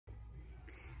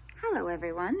Hello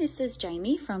everyone, this is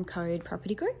Jamie from Code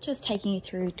Property Group, just taking you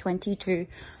through 22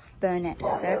 Burnet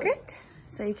Circuit.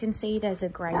 So you can see there's a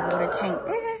grey water tank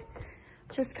there.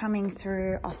 Just coming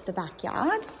through off the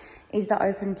backyard is the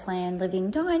open plan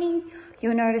living dining.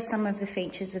 You'll notice some of the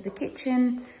features of the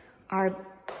kitchen are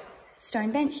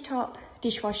stone bench top,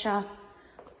 dishwasher,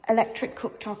 electric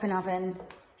cooktop and oven.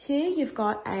 Here you've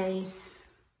got a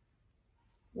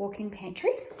walk-in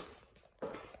pantry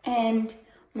and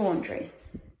laundry.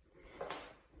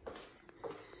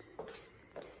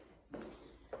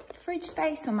 Fridge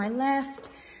space on my left.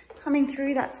 Coming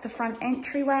through, that's the front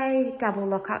entryway, double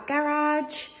lock-up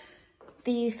garage.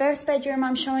 The first bedroom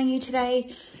I'm showing you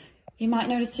today, you might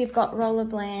notice you've got roller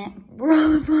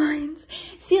blinds,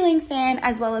 ceiling fan,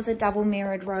 as well as a double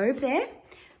mirrored robe there.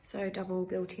 So double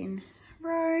built-in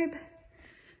robe.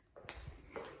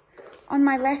 On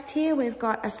my left here, we've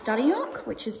got a study nook,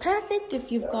 which is perfect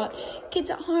if you've got kids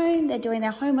at home, they're doing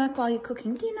their homework while you're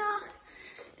cooking dinner.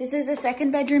 This is the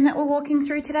second bedroom that we're walking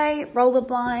through today. Roller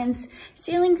blinds,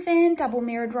 ceiling fan, double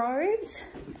mirrored robes,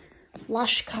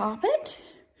 lush carpet,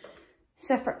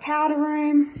 separate powder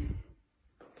room.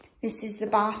 This is the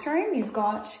bathroom. You've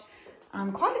got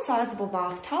quite a sizable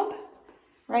bathtub,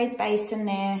 raised basin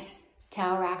there,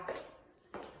 towel rack.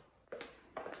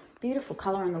 Beautiful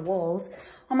colour on the walls.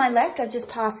 On my left, I've just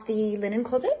passed the linen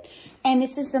closet, and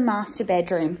this is the master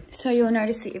bedroom. So you'll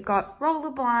notice that you've got roller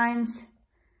blinds,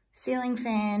 ceiling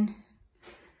fan,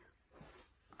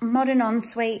 modern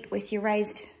ensuite with your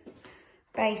raised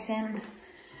basin,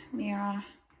 mirror,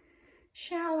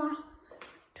 shower,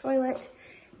 toilet,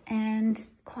 and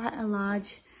quite a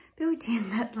large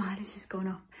built-in. That light has just gone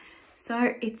off.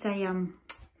 So it's a, I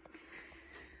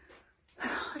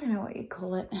don't know what you'd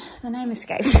call it. The name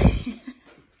escapes me.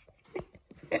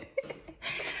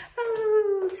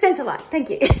 Oh, sensor light,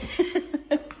 thank you.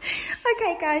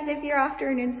 Okay guys, if you're after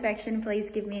an inspection, please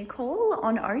give me a call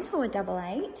on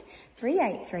 0488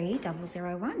 383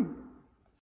 001.